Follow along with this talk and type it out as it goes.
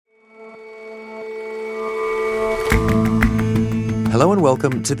Hello and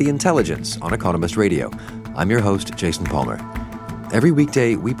welcome to The Intelligence on Economist Radio. I'm your host, Jason Palmer. Every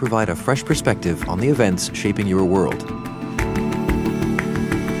weekday, we provide a fresh perspective on the events shaping your world.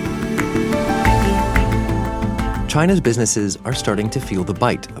 China's businesses are starting to feel the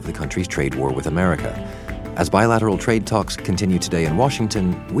bite of the country's trade war with America. As bilateral trade talks continue today in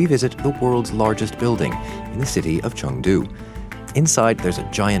Washington, we visit the world's largest building in the city of Chengdu. Inside, there's a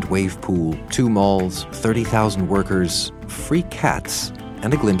giant wave pool, 2 malls, 30,000 workers, free cats,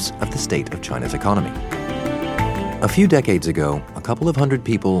 and a glimpse of the state of China's economy. A few decades ago, a couple of hundred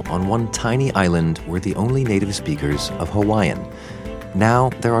people on one tiny island were the only native speakers of Hawaiian.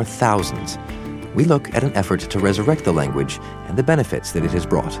 Now, there are thousands. We look at an effort to resurrect the language and the benefits that it has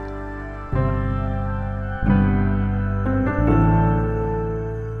brought.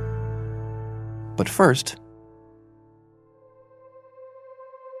 But first,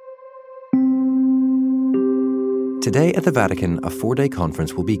 today at the Vatican, a 4-day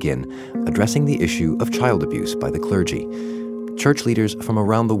conference will begin addressing the issue of child abuse by the clergy. Church leaders from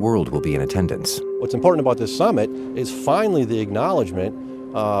around the world will be in attendance. What's important about this summit is finally the acknowledgement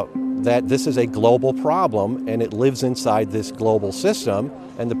that this is a global problem and it lives inside this global system,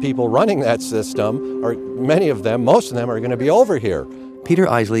 and the people running that system, or many of them, most of them, are going to be over here. Peter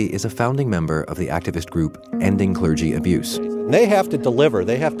Isley is a founding member of the activist group Ending Clergy Abuse. They have to deliver.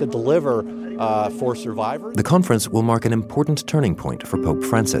 They have to deliver for survivors. The conference will mark an important turning point for Pope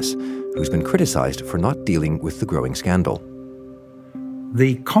Francis, who's been criticized for not dealing with the growing scandal.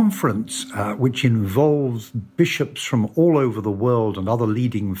 The conference, which involves bishops from all over the world and other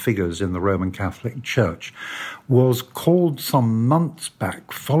leading figures in the Roman Catholic Church, was called some months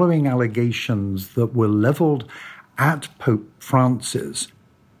back following allegations that were leveled at Pope Francis.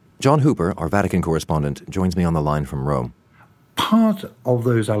 John Hooper, our Vatican correspondent, joins me on the line from Rome. Part of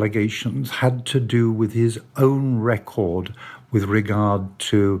those allegations had to do with his own record with regard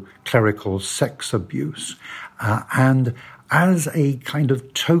to clerical sex abuse. And as a kind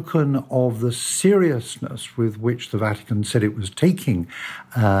of token of the seriousness with which the Vatican said it was taking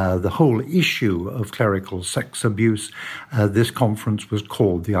the whole issue of clerical sex abuse, this conference was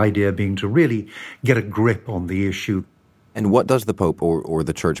called, the idea being to really get a grip on the issue. And what does the Pope or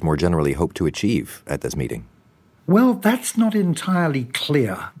the Church more generally hope to achieve at this meeting? Well, that's not entirely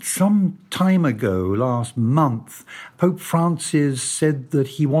clear. Some time ago, last month, Pope Francis said that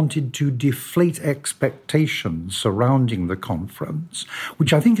he wanted to deflate expectations surrounding the conference,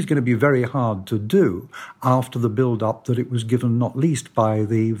 which I think is going to be very hard to do after the build-up that it was given not least by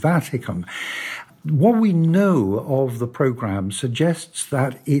the Vatican. What we know of the program suggests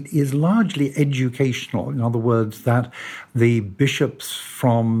that it is largely educational. In other words, that the bishops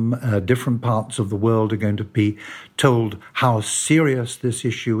from different parts of the world are going to be told how serious this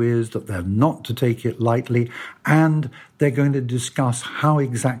issue is, that they're not to take it lightly, and they're going to discuss how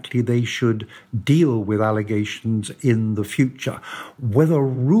exactly they should deal with allegations in the future. Whether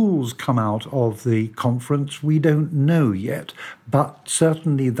rules come out of the conference, we don't know yet, but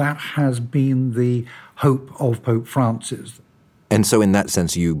certainly that has been the hope of Pope Francis. And so in that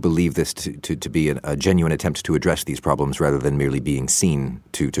sense, you believe this to be a genuine attempt to address these problems rather than merely being seen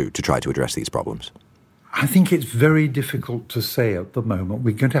to try to address these problems? I think it's very difficult to say at the moment.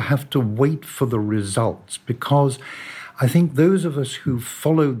 We're going to have to wait for the results, because I think those of us who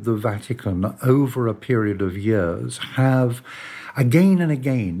followed the Vatican over a period of years have again and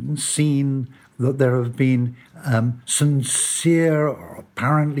again seen that there have been sincere or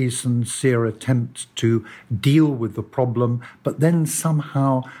apparently sincere attempts to deal with the problem, but then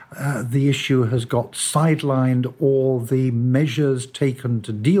somehow the issue has got sidelined, or the measures taken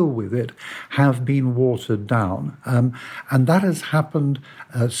to deal with it have been watered down. And that has happened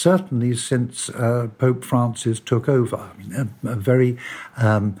certainly since Pope Francis took over. I mean, a very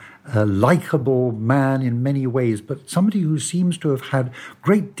likable man in many ways, but somebody who seems to have had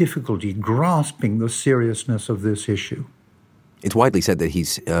great difficulty grasping the seriousness of this issue. It's widely said that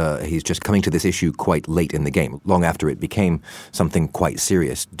he's just coming to this issue quite late in the game, long after it became something quite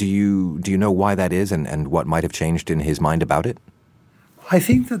serious. Do you know why that is, and what might have changed in his mind about it? I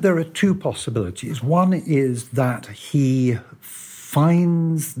think that there are two possibilities. One is that he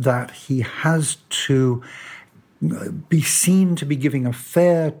finds that he has to be seen to be giving a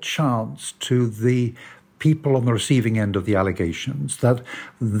fair chance to the people on the receiving end of the allegations, that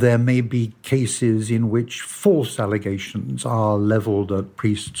there may be cases in which false allegations are levelled at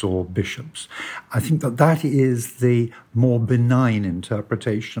priests or bishops. I think that that is the more benign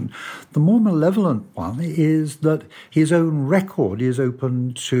interpretation. The more malevolent one is that his own record is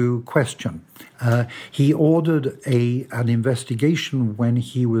open to question. He ordered an investigation when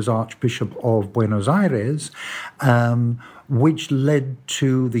he was Archbishop of Buenos Aires, which led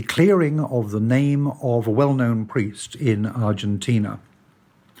to the clearing of the name of a well-known priest in Argentina.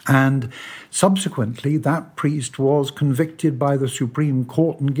 And subsequently, that priest was convicted by the Supreme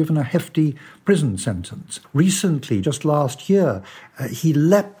Court and given a hefty prison sentence. Recently, just last year, he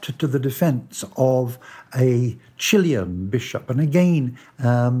leapt to the defense of a Chilean bishop. And again,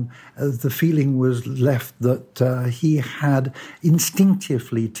 the feeling was left that he had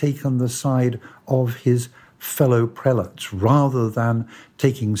instinctively taken the side of his fellow prelates rather than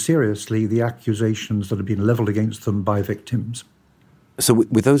taking seriously the accusations that had been leveled against them by victims. So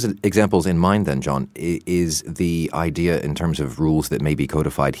with those examples in mind then, John, is the idea in terms of rules that may be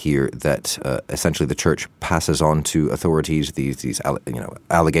codified here that essentially the Church passes on to authorities these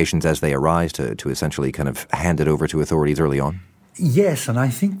allegations as they arise to essentially kind of hand it over to authorities early on? Yes, and I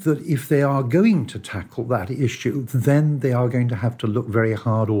think that if they are going to tackle that issue, then they are going to have to look very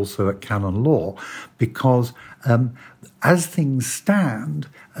hard also at canon law, because as things stand,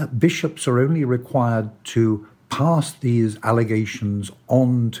 bishops are only required to pass these allegations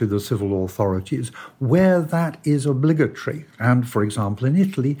on to the civil authorities where that is obligatory. And, for example, in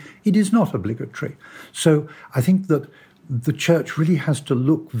Italy, it is not obligatory. So I think that the Church really has to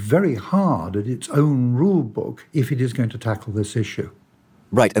look very hard at its own rule book if it is going to tackle this issue.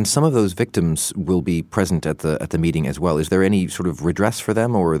 Right, and some of those victims will be present at the meeting as well. Is there any sort of redress for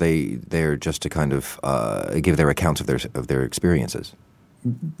them, or are they there just to kind of give their accounts of their experiences?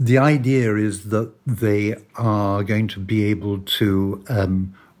 The idea is that they are going to be able to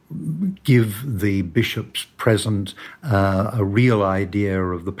give the bishops present a real idea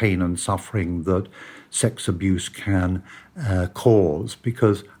of the pain and suffering that sex abuse can cause,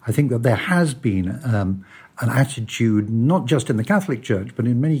 because I think that there has been an attitude, not just in the Catholic Church, but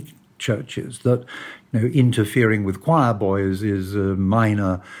in many churches, that interfering with choir boys is a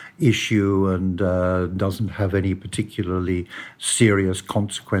minor issue and doesn't have any particularly serious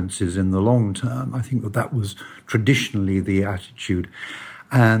consequences in the long term. I think that was traditionally the attitude.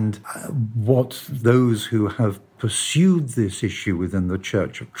 And what those who have pursued this issue within the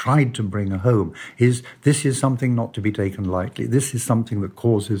Church have tried to bring home is this is something not to be taken lightly. This is something that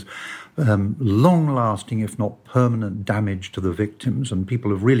causes long-lasting, if not permanent, damage to the victims, and people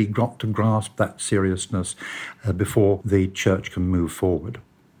have really got to grasp that seriousness before the Church can move forward.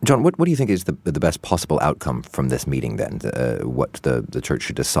 John, what do you think is the best possible outcome from this meeting then? What the Church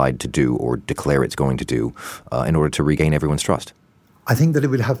should decide to do or declare it's going to do in order to regain everyone's trust? I think that it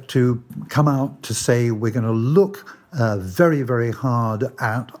would have to come out to say we're going to look very, very hard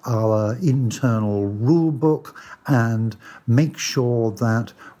at our internal rule book and make sure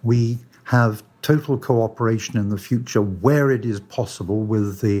that we have total cooperation in the future where it is possible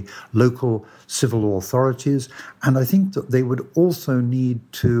with the local civil authorities. And I think that they would also need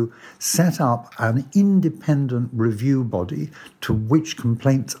to set up an independent review body to which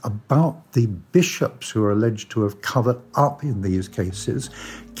complaints about the bishops who are alleged to have covered up in these cases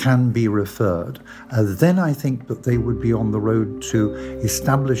can be referred. Then I think that they would be on the road to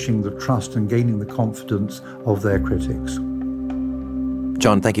establishing the trust and gaining the confidence of their critics.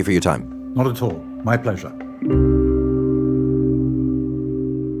 John, thank you for your time. Not at all. My pleasure.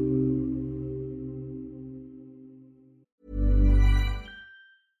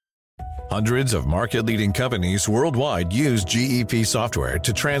 Hundreds of market-leading companies worldwide use GEP software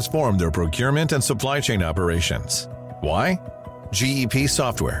to transform their procurement and supply chain operations. Why? GEP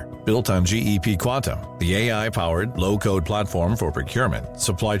software, built on GEP Quantum, the AI-powered low-code platform for procurement,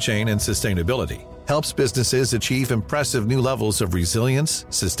 supply chain, and sustainability, helps businesses achieve impressive new levels of resilience,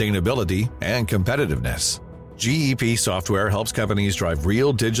 sustainability, and competitiveness. GEP software helps companies drive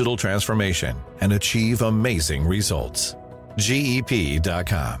real digital transformation and achieve amazing results.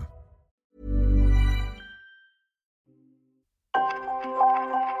 GEP.com.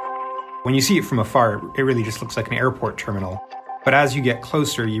 When you see it from afar, it really just looks like an airport terminal. But as you get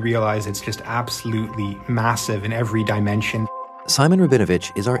closer, you realize it's just absolutely massive in every dimension. Simon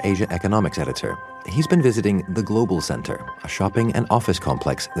Rabinovich is our Asia economics editor. He's been visiting the Global Center, a shopping and office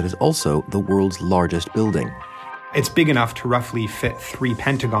complex that is also the world's largest building. It's big enough to roughly fit 3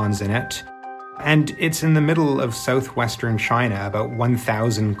 pentagons in it. And it's in the middle of southwestern China, about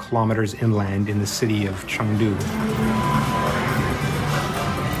 1,000 kilometers inland in the city of Chengdu.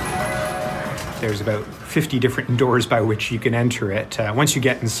 There's about 50 different doors by which you can enter it. Once you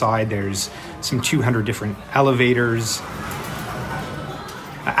get inside, there's some 200 different elevators.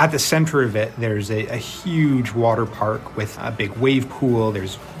 At the center of it, there's a huge water park with a big wave pool.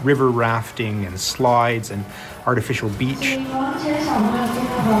 There's river rafting and slides and artificial beach.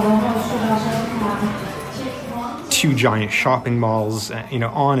 2 giant shopping malls,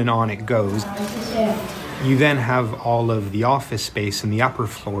 on and on it goes. You then have all of the office space in the upper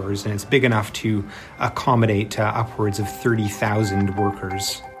floors, and it's big enough to accommodate upwards of 30,000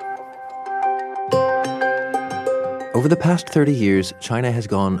 workers. Over the past 30 years, China has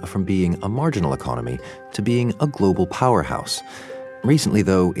gone from being a marginal economy to being a global powerhouse. Recently,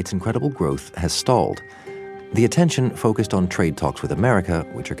 though, its incredible growth has stalled. The attention focused on trade talks with America,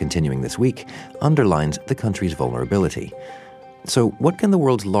 which are continuing this week, underlines the country's vulnerability. So what can the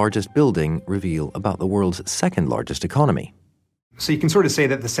world's largest building reveal about the world's second largest economy? So you can sort of say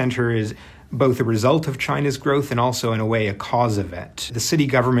that the center is both a result of China's growth and also, in a way, a cause of it. The city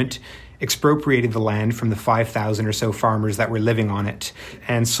government expropriated the land from the 5,000 or so farmers that were living on it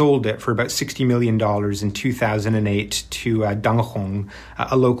and sold it for about $60 million in 2008 to Deng Hong,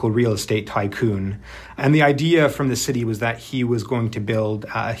 a local real estate tycoon. And the idea from the city was that he was going to build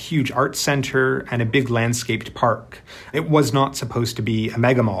a huge art center and a big landscaped park. It was not supposed to be a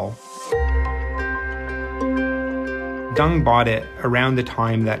mega mall. Deng bought it around the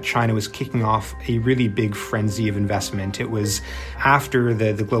time that China was kicking off a really big frenzy of investment. It was after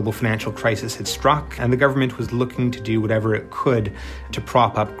the global financial crisis had struck, and the government was looking to do whatever it could to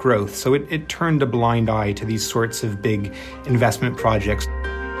prop up growth. So it turned a blind eye to these sorts of big investment projects.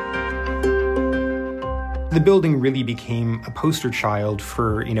 The building really became a poster child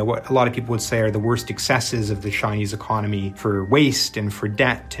for, what a lot of people would say are the worst excesses of the Chinese economy, for waste and for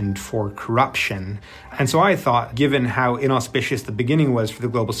debt and for corruption. And so I thought, given how inauspicious the beginning was for the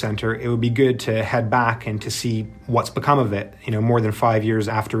Global Center, it would be good to head back and to see what's become of it, more than 5 years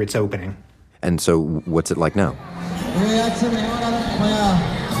after its opening. And so what's it like now?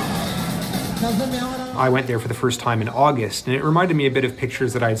 I went there for the first time in August, and it reminded me a bit of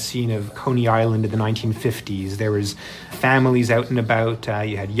pictures that I'd seen of Coney Island in the 1950s. There was families out and about,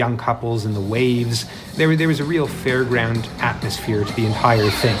 you had young couples in the waves. There was a real fairground atmosphere to the entire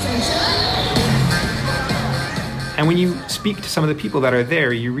thing. And when you speak to some of the people that are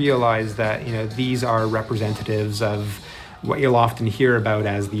there, you realize that, these are representatives of what you'll often hear about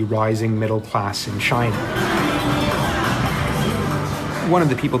as the rising middle class in China. One of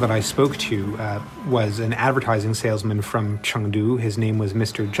the people that I spoke to was an advertising salesman from Chengdu. His name was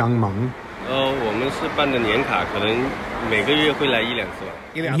Mr. Zhang Meng.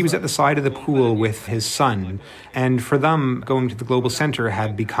 He was at the side of the pool with his son, and for them, going to the Global Center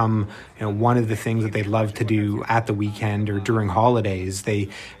had become, one of the things that they loved to do at the weekend or during holidays. They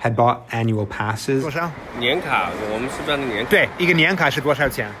had bought annual passes. When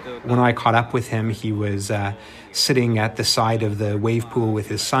I caught up with him, he was sitting at the side of the wave pool with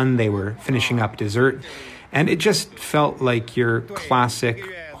his son. They were finishing up dessert, and it just felt like your classic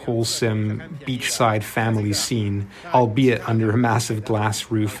wholesome beachside family scene, albeit under a massive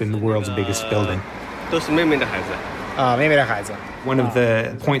glass roof in the world's biggest building. One of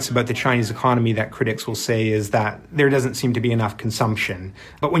the points about the Chinese economy that critics will say is that there doesn't seem to be enough consumption.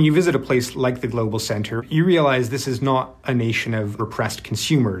 But when you visit a place like the Global Center, you realize this is not a nation of repressed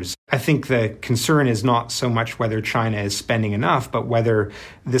consumers. I think the concern is not so much whether China is spending enough, but whether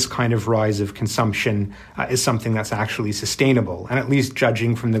this kind of rise of consumption is something that's actually sustainable. And at least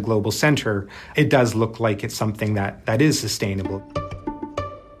judging from the Global Center, it does look like it's something that is sustainable.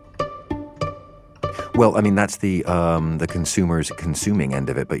 Well, that's the consumers consuming end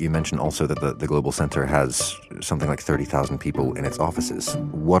of it, but you mentioned also that the Global Center has something like 30,000 people in its offices.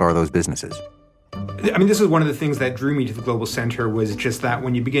 What are those businesses? This is one of the things that drew me to the Global Center, was just that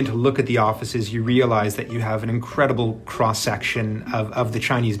when you begin to look at the offices, you realize that you have an incredible cross-section of the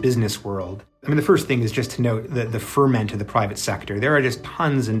Chinese business world. The first thing is just to note the ferment of the private sector. There are just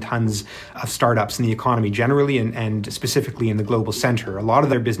tons and tons of startups in the economy generally and specifically in the Global Center. A lot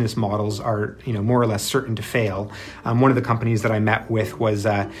of their business models are, more or less certain to fail. One of the companies that I met with was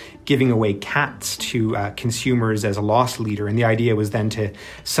giving away cats to consumers as a loss leader, and the idea was then to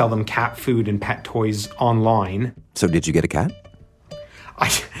sell them cat food and pet toys online. So did you get a cat?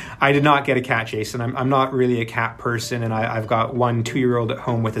 I did not get a cat, Jason. I'm not really a cat person, and I've got one 2-year-old at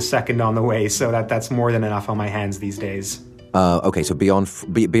home with a second on the way, so that's more than enough on my hands these days. Okay, so beyond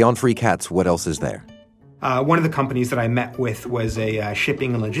free cats, what else is there? One of the companies that I met with was a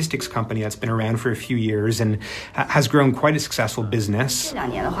shipping and logistics company that's been around for a few years and has grown quite a successful business. The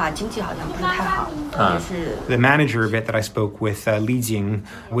manager of it that I spoke with, Li Jing,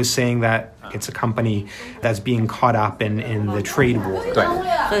 was saying that It's a company that's being caught up in the trade war.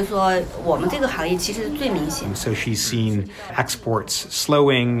 So she's seen exports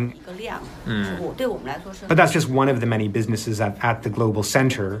slowing. But that's just one of the many businesses at the global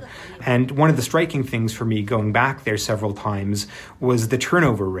center. And one of the striking things for me going back there several times was the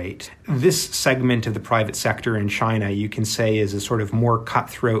turnover rate. This segment of the private sector in China, you can say, is a sort of more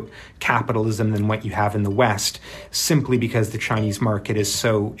cutthroat capitalism than what you have in the West, simply because the Chinese market is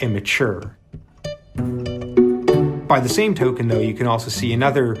so immature. By the same token, though, you can also see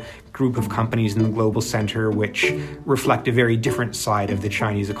another group of companies in the global center which reflect a very different side of the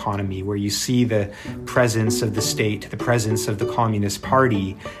Chinese economy, where you see the presence of the state, the presence of the Communist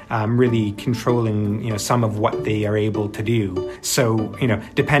Party really controlling, some of what they are able to do. So,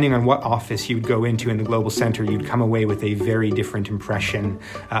 depending on what office you'd go into in the global center, you'd come away with a very different impression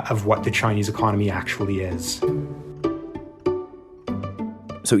of what the Chinese economy actually is.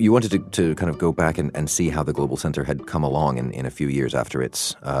 So you wanted to kind of go back and see how the Global Center had come along in a few years after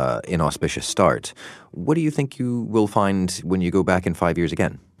its inauspicious start. What do you think you will find when you go back in 5 years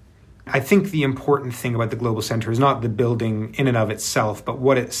again? I think the important thing about the Global Center is not the building in and of itself, but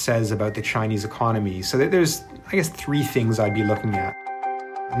what it says about the Chinese economy. So there's, I guess, 3 things I'd be looking at.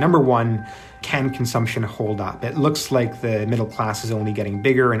 Number one, can consumption hold up? It looks like the middle class is only getting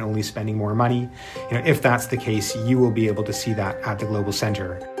bigger and only spending more money. If that's the case, you will be able to see that at the Global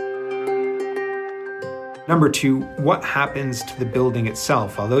Center. Number two, what happens to the building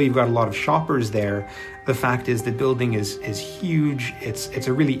itself? Although you've got a lot of shoppers there, the fact is the building is huge. It's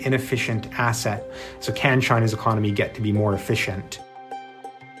a really inefficient asset. So can China's economy get to be more efficient?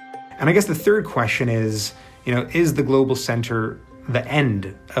 And I guess the third question is the Global Center the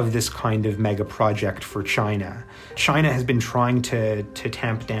end of this kind of mega project for China? China has been trying to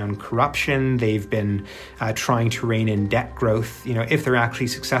tamp down corruption. They've been trying to rein in debt growth. If they're actually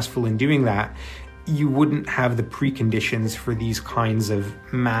successful in doing that, you wouldn't have the preconditions for these kinds of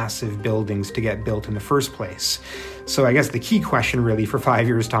massive buildings to get built in the first place. So I guess the key question really for 5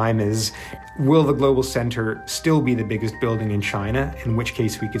 years' time is, will the Global Center still be the biggest building in China, in which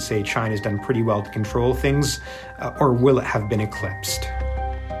case we could say China's done pretty well to control things, or will it have been eclipsed?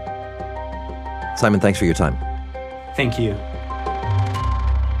 Simon, thanks for your time. Thank you.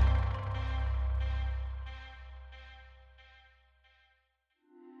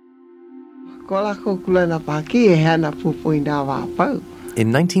 In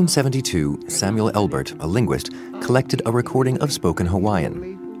 1972, Samuel Elbert, a linguist, collected a recording of spoken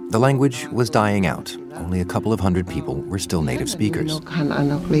Hawaiian. The language was dying out. Only a couple of hundred people were still native speakers. But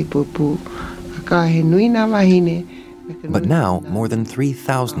now, more than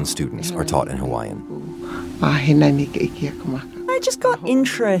 3,000 students are taught in Hawaiian. I just got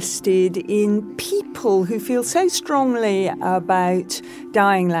interested in people who feel so strongly about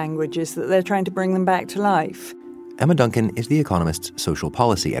dying languages that they're trying to bring them back to life. Emma Duncan is The Economist's social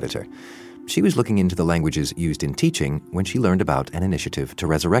policy editor. She was looking into the languages used in teaching when she learned about an initiative to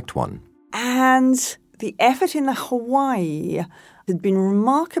resurrect one. And the effort in Hawaii had been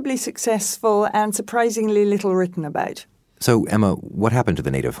remarkably successful and surprisingly little written about. So, Emma, what happened to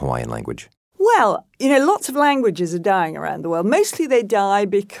the native Hawaiian language? Well, lots of languages are dying around the world. Mostly they die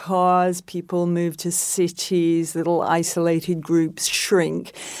because people move to cities, little isolated groups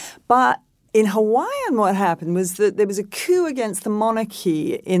shrink. But in Hawaiian, what happened was that there was a coup against the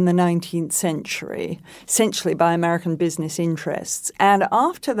monarchy in the 19th century, essentially by American business interests. And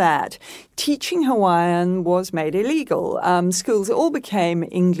after that, teaching Hawaiian was made illegal. Schools all became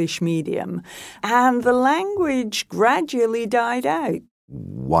English medium. And the language gradually died out.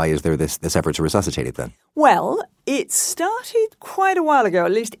 Why is there this effort to resuscitate it then? Well, it started quite a while ago.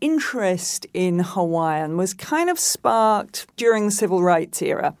 At least interest in Hawaiian was kind of sparked during the civil rights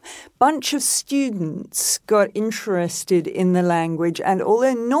era. Bunch of students got interested in the language, and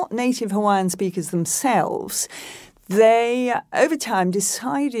although not native Hawaiian speakers themselves, they, over time,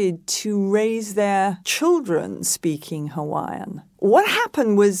 decided to raise their children speaking Hawaiian. What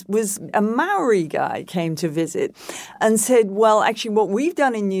happened was a Maori guy came to visit and said, well, actually what we've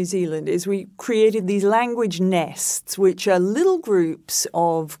done in New Zealand is we created these language nests, which are little groups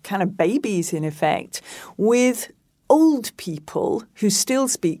of kind of babies, in effect, with old people who still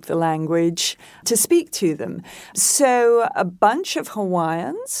speak the language to speak to them. So a bunch of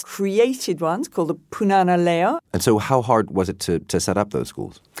Hawaiians created ones called the Punana Leo. And so how hard was it to set up those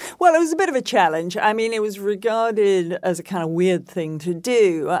schools? Well, it was a bit of a challenge. I mean, it was regarded as a kind of weird thing to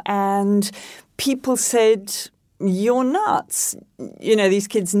do. And people said, you're nuts. These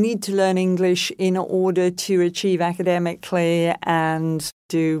kids need to learn English in order to achieve academically and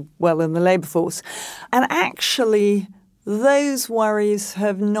do well in the labour force. And actually, Those worries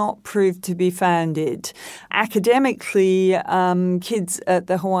have not proved to be founded. Academically, kids at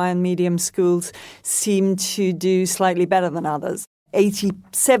the Hawaiian medium schools seem to do slightly better than others.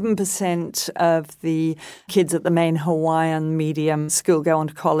 87% of the kids at the main Hawaiian medium school go on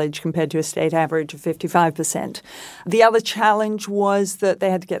to college compared to a state average of 55%. The other challenge was that they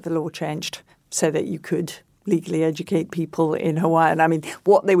had to get the law changed so that you could legally educate people in Hawaiian. I mean,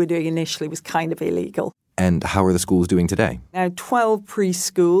 what they were doing initially was kind of illegal. And how are the schools doing today? Now, 12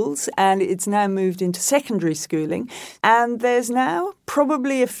 preschools, and it's now moved into secondary schooling. And there's now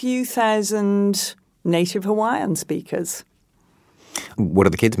probably a few thousand native Hawaiian speakers. What do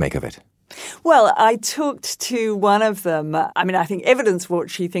the kids make of it? Well, I talked to one of them. I mean, I think evidence for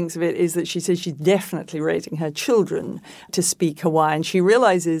what she thinks of it is that she says she's definitely raising her children to speak Hawaiian. She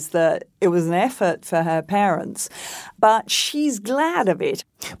realizes that it was an effort for her parents, but she's glad of it.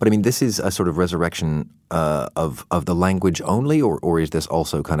 But I mean, this is a sort of resurrection of the language only, or is this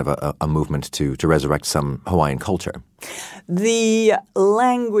also kind of a movement to resurrect some Hawaiian culture? The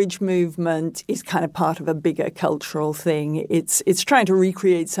language movement is kind of part of a bigger cultural thing. It's trying to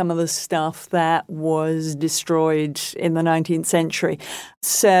recreate some of the stuff that was destroyed in the 19th century.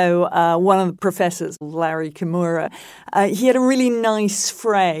 So one of the professors, Larry Kimura, he had a really nice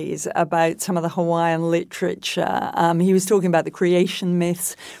phrase about some of the Hawaiian literature. He was talking about the creation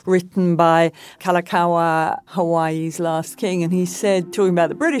myths written by Kalakaua, Hawaii's last king. And he said, talking about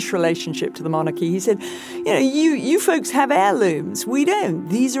the British relationship to the monarchy, he said, you know, you folks have heirlooms. We don't.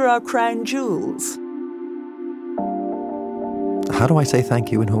 These are our crown jewels. How do I say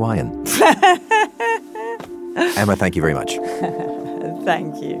thank you in Hawaiian? Emma, thank you very much.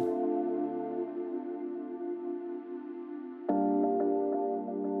 Thank you.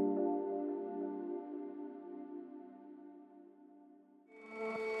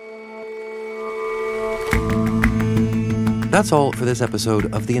 That's all for this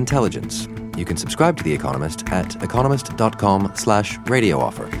episode of The Intelligence. You can subscribe to The Economist at economist.com/radio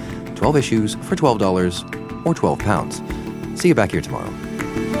offer. 12 issues for $12 or £12. See you back here tomorrow.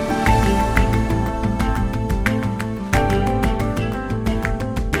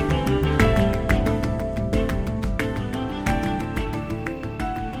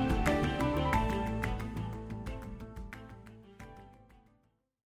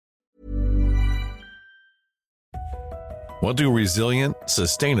 What do resilient,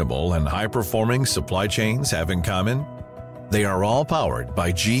 sustainable, and high-performing supply chains have in common? They are all powered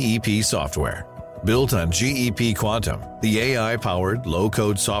by GEP software. Built on GEP Quantum, the AI-powered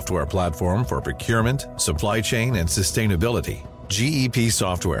low-code software platform for procurement, supply chain, and sustainability, GEP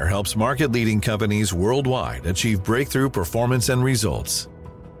software helps market-leading companies worldwide achieve breakthrough performance and results.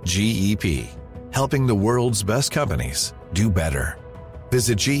 GEP, helping the world's best companies do better.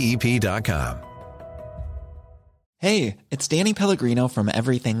 Visit GEP.com. Hey, it's Danny Pellegrino from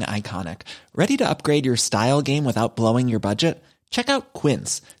Everything Iconic. Ready to upgrade your style game without blowing your budget? Check out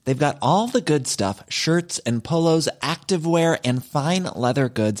Quince. They've got all the good stuff, shirts and polos, activewear, and fine leather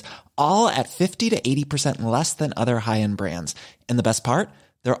goods, all at 50 to 80% less than other high-end brands. And the best part?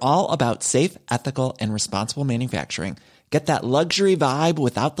 They're all about safe, ethical, and responsible manufacturing. Get that luxury vibe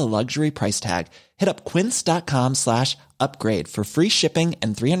without the luxury price tag. Hit up quince.com/upgrade for free shipping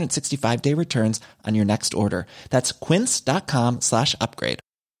and 365-day returns on your next order. That's quince.com/upgrade.